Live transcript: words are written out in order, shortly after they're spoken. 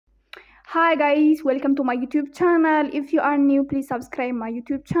Hi guys, welcome to my YouTube channel. If you are new, please subscribe my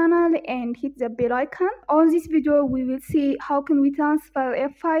YouTube channel and hit the bell icon. On this video, we will see how can we transfer a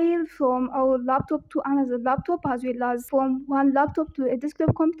file from our laptop to another laptop, as well as from one laptop to a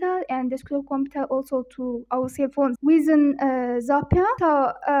desktop computer and desktop computer also to our cell phones within Zapya.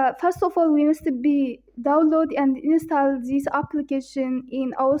 So first of all, we must be download and install this application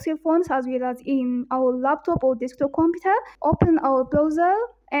in our cell phones as well as in our laptop or desktop computer. Open our browser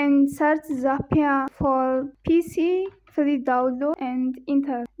and search Zapya for PC, free download, and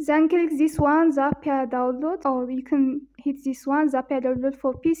enter. Then click this one, Zapya download, or you can hit this one, Zapya download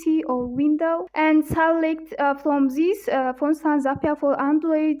for PC or Windows, and select from this, for instance, Zapya for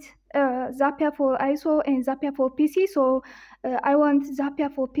Android, Zapya for ISO, and Zapya for PC. So I want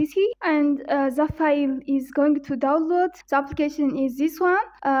Zapya for PC, and the file is going to download. The application is this one,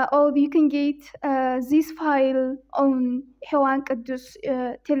 or you can get this file on Hewan Kadus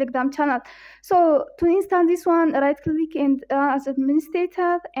Telegram channel. So to install this one, right click and as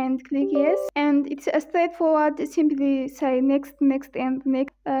administrator and click yes, and it's a straightforward. Simply say next, next, and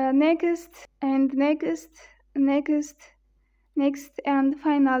next, next, and next, and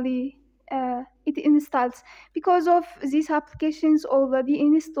finally it installs. Because of these applications already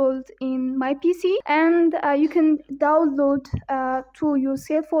installed in my PC, and you can download to your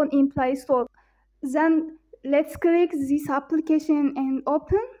cell phone in Play Store. Then let's click this application and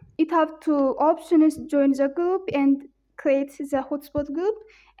open. It have two options: join the group and create the hotspot group.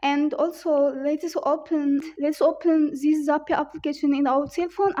 And also let's open this Zapya application in our cell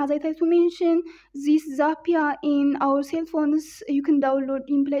phone. As I tried to mention, this Zapya in our cell phones you can download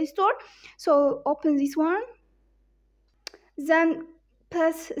in Play Store. So open this one, then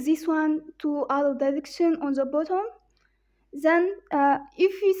press this one to arrow direction on the bottom. Then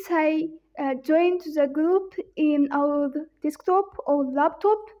if we say join to the group in our desktop or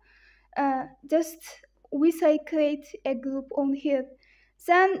laptop, just we say create a group on here.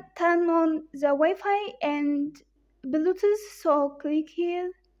 Then turn on the Wi-Fi and Bluetooth. So click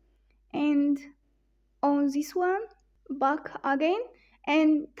here and on this one, back again,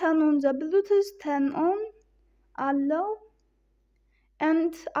 and turn on the Bluetooth, turn on, allow.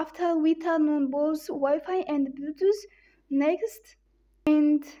 And after we turn on both Wi-Fi and Bluetooth, next,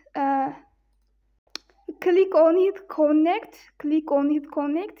 and click on it, connect,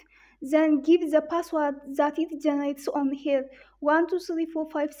 then give the password that it generates on here, 1 2 3 4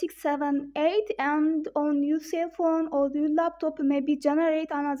 5 6 7 8, and on your cell phone or your laptop maybe generate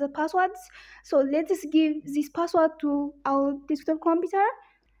another passwords. So let's give this password to our desktop computer,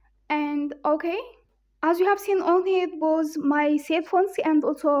 and okay. As you have seen on here, both my cell phones and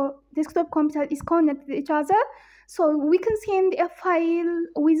also desktop computer is connected to each other. So we can send a file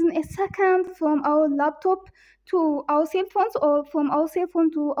within a second from our laptop to our cell phones, or from our cell phone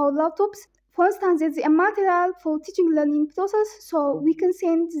to our laptops. For instance, there's a material for teaching learning process, so we can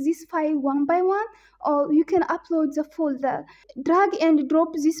send this file one by one, or you can upload the folder. Drag and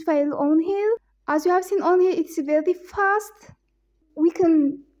drop this file on here. As you have seen on here, it's very fast. We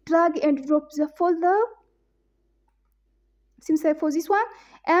can drag and drop the folder, seems like for this one.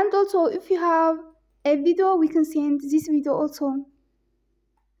 And also if you have a video, we can send this video also.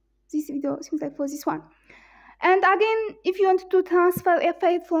 This video seems like for this one. And again, if you want to transfer a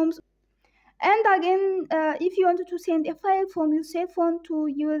file from, and again if you want to send a file from your cell phone to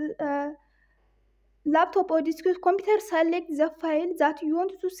your laptop or desktop computer, select the file that you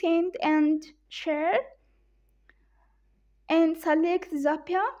want to send and share, and select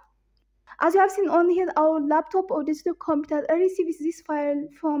Zapya. As you have seen on here, our laptop or desktop computer receives this file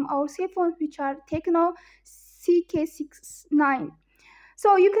from our cell phone, which are Techno CK69.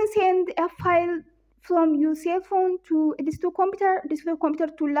 So you can send a file from your cell phone to a desktop computer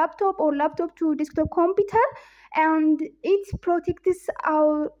to laptop, or laptop to desktop computer, and it protects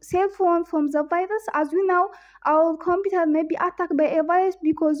our cell phone from the virus. As we know, our computer may be attacked by a virus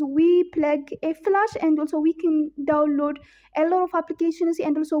because we plug a flash, and also we can download a lot of applications,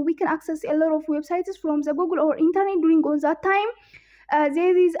 and also we can access a lot of websites from the Google or internet during all that time.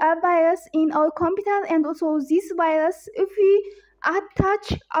 There is a virus in our computer, and also this virus, if we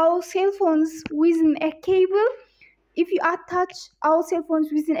attach our cell phones within a cable,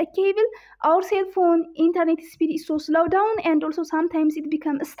 our cell phone internet speed is so slow down, and also sometimes it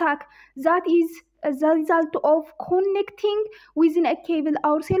becomes stuck. That is the result of connecting within a cable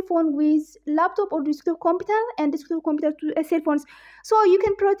our cell phone with laptop or desktop computer, and desktop computer to cell phones. So you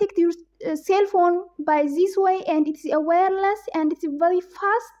can protect your cell phone by this way, and it's a wireless, and it's very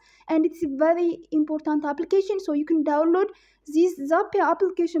fast, and it's a very important application. So you can download this Zapya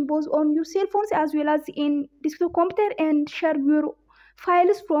application both on your cell phones as well as in desktop computer, and share your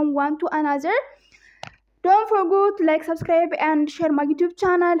files from one to another. Don't forget to like, subscribe, and share my YouTube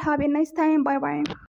channel. Have a nice time. Bye bye.